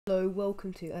Hello,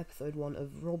 welcome to episode 1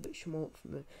 of Robert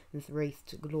Schwartzman's Race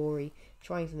to Glory,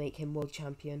 trying to make him world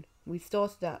champion. We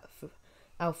started at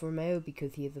Alfa Romeo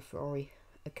because he is a Ferrari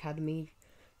Academy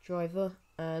driver,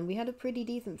 and we had a pretty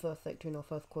decent first sector in our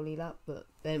first quali lap, but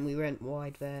then we went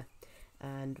wide there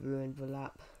and ruined the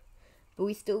lap. But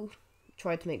we still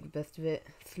tried to make the best of it,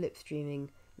 slipstreaming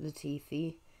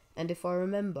Latifi, and if I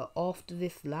remember, after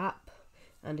this lap,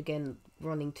 and again,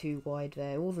 running too wide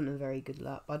there, it wasn't a very good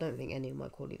lap. I don't think any of my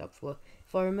quality laps were.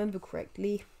 If I remember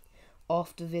correctly,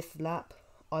 after this lap,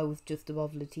 I was just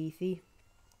above Latifi.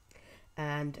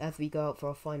 And as we go out for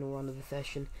our final run of the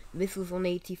session, this was on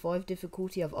 85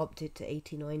 difficulty. I've upped it to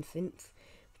 89 since.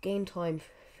 Gained time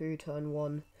through turn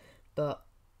 1, but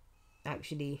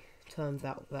actually turns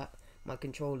out that my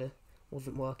controller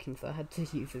wasn't working, so I had to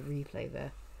use a replay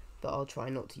there. But I'll try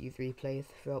not to use replays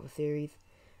throughout the series.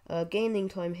 Gaining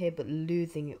time here, but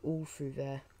losing it all through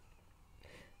there.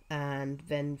 And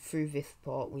then through this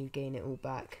part, we gain it all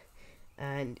back.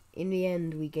 And in the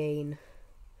end, we gain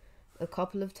a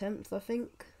couple of temps, I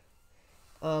think.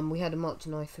 We had a much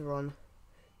nicer run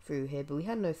through here, but we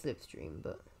had no slipstream,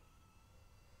 but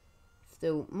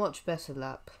still much better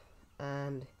lap.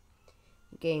 And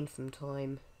gained some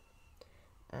time.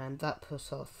 And that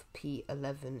put us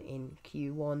P11 in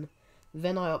Q1.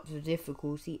 Then I upped the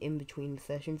difficulty in between the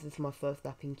sessions. This is my first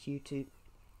lap in Q2.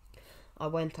 I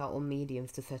went out on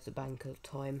mediums to set a bank of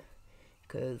time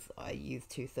because I used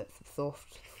 2 sets of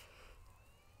softs.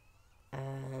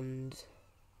 And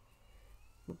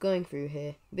we're going through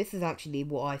here. This is actually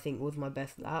what I think was my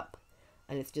best lap,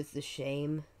 and it's just a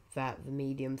shame that the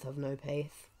mediums have no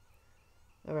pace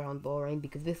around Bahrain,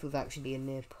 because this was actually a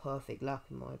near perfect lap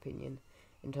in my opinion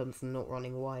in terms of not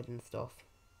running wide and stuff.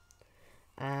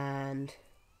 And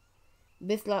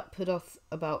this lap put us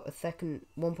about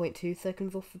 1.2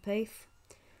 seconds off the pace,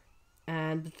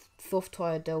 and the soft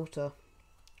tyre delta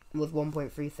was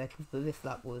 1.3 seconds, but this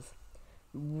lap was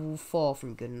far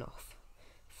from good enough.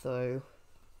 So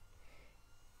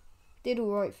did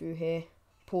alright through here,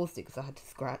 paused it because I had to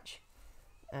scratch,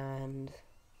 and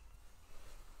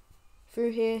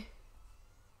through here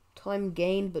time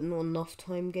gain, but not enough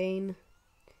time gain,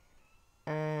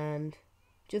 and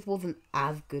just wasn't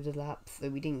as good a lap, so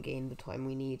we didn't gain the time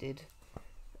we needed.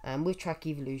 And with track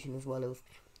evolution as well, it was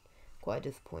quite a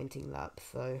disappointing lap,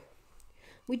 so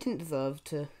we didn't deserve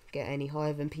to get any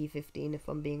higher than P15 if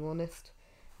I'm being honest.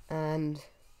 And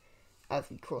as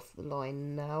we cross the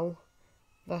line now,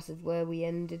 that is where we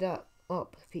ended up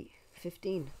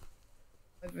P15.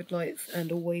 Red lights and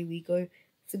away we go.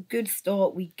 It's a good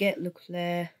start. We get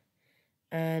Leclerc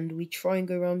and we try and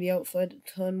go around the outside at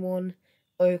turn 1.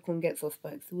 Ocon gets us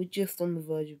back, so we're just on the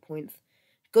verge of points.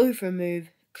 Go for a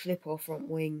move, clip our front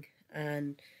wing,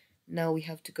 and now we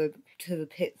have to go to the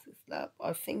pits this lap.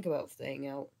 I think about staying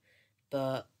out,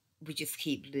 but we just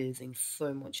keep losing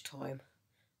so much time.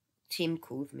 Team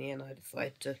calls me and I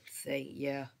decide to say,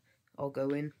 yeah, I'll go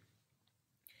in.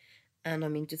 And I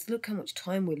mean, just look how much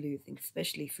time we're losing,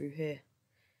 especially through here.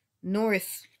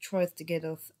 Norris tries to get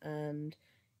us, and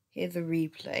here's a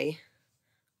replay.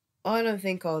 I don't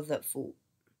think I was at fault.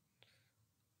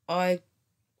 I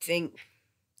think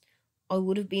I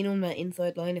would have been on that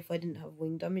inside line if I didn't have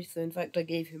wing damage, so in fact I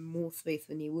gave him more space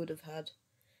than he would have had.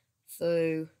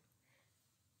 So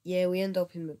yeah, we end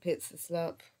up in the pits this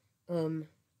lap.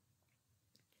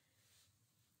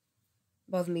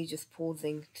 That's me just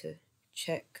pausing to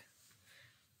check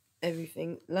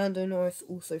everything. Lando Norris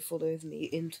also follows me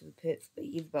into the pits, but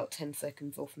he's about 10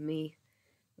 seconds off me.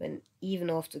 Then even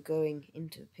after going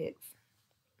into the pits,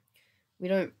 we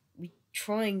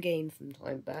try and gain some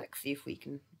time back, see if we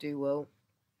can do well.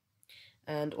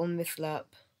 And on this lap,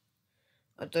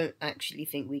 I don't actually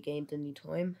think we gained any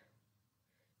time,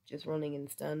 just running in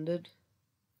standard.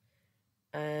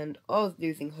 And I was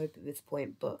losing hope at this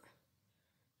point, but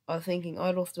I was thinking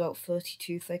I lost about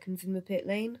 32 seconds in the pit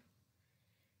lane,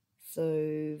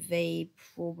 so they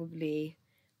probably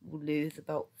will lose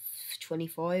about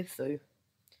 25, so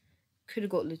could have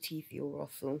got Latifi or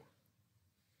Russell.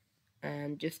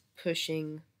 And just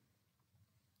pushing,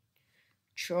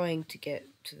 trying to get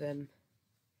to them.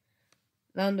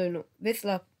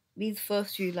 These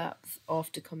first few laps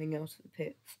after coming out of the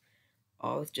pits,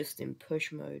 I was just in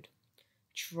push mode,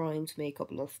 trying to make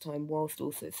up lost time whilst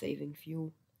also saving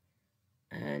fuel.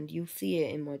 And you'll see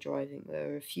it in my driving,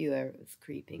 there are a few errors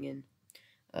creeping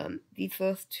in. These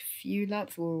first few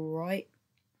laps were alright,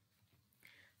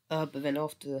 but then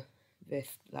after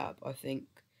this lap, I think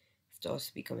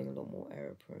started becoming a lot more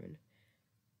error prone.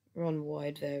 Run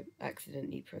wide there,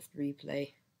 accidentally pressed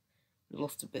replay,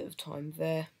 lost a bit of time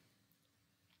there.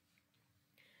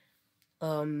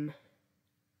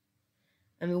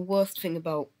 And the worst thing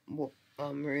about what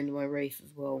ruined my race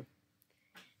as well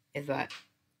is that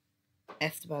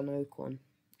Esteban Ocon,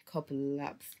 a couple of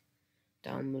laps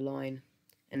down the line,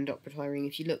 ended up retiring.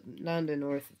 If you look, Lando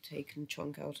Norris has taken a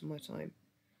chunk out of my time.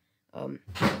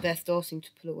 They're starting to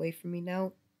pull away from me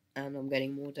now, and I'm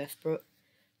getting more desperate.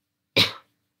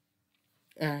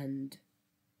 And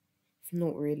it's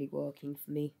not really working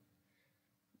for me.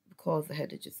 The cars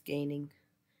ahead are just gaining.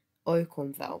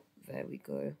 Ocon's out. There we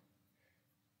go.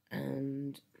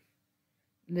 And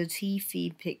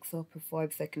Latifi picks up a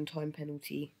 5-second time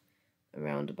penalty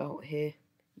around about here.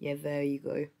 Yeah, there you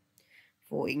go.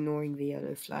 For ignoring the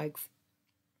yellow flags.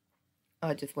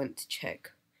 I just went to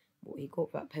check what he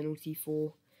got that penalty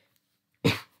for.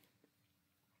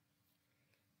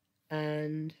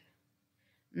 And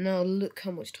now look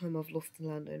how much time I've lost to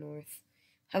Lando Norris.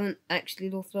 Haven't actually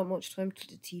lost that much time to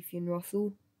Latifi and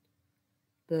Russell.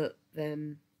 But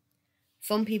then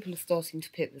some people are starting to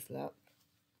pit this lap.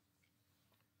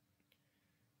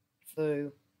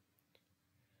 So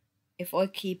if I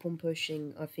keep on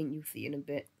pushing, I think you'll see in a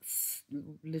bit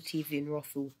Latifi and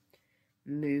Russell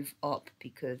move up,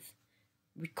 because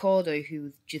Ricciardo, who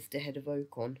was just ahead of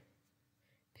Ocon,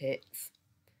 pits,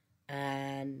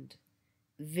 and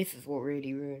this is what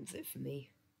really ruins it for me.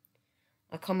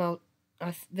 They've come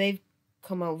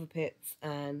out of the pits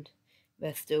and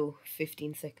they're still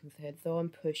 15 seconds ahead, so I'm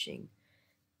pushing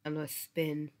and I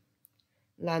spin.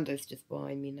 Lando's just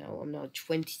behind me now. I'm now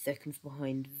 20 seconds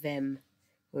behind them,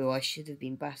 who I should have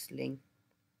been battling.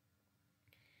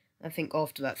 I think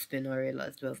after that spin I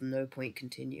realised there was no point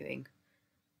continuing.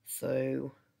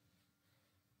 So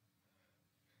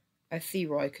I see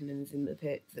Raikkonen's in the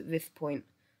pits. At this point,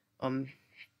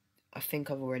 I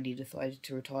think I've already decided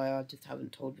to retire. I just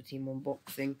haven't told the team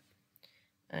unboxing.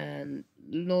 And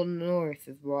Norris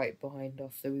is right behind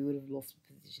us, so we would have lost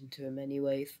the position to him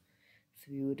anyways.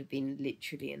 So we would have been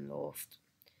literally in last.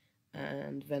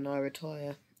 And then I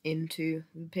retire into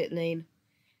the pit lane.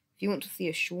 If you want to see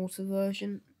a shorter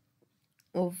version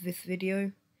of this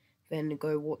video, then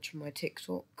go watch my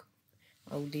TikTok.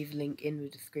 I will leave a link in the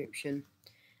description.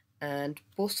 And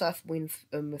Bottas wins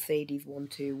a Mercedes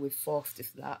 1-2 with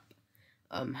fastest lap.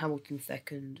 Hamilton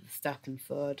second, Verstappen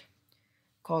third.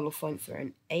 Carlos Sainz are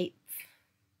in 8th.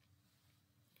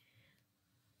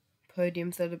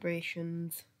 Podium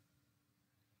celebrations.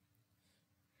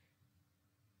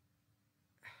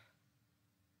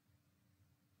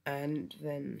 And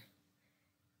then,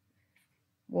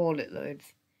 while it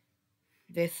loads,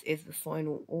 this is the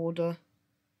final order.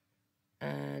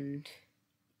 And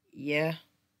yeah,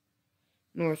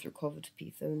 Norris recovered to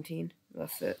P17.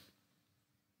 That's it.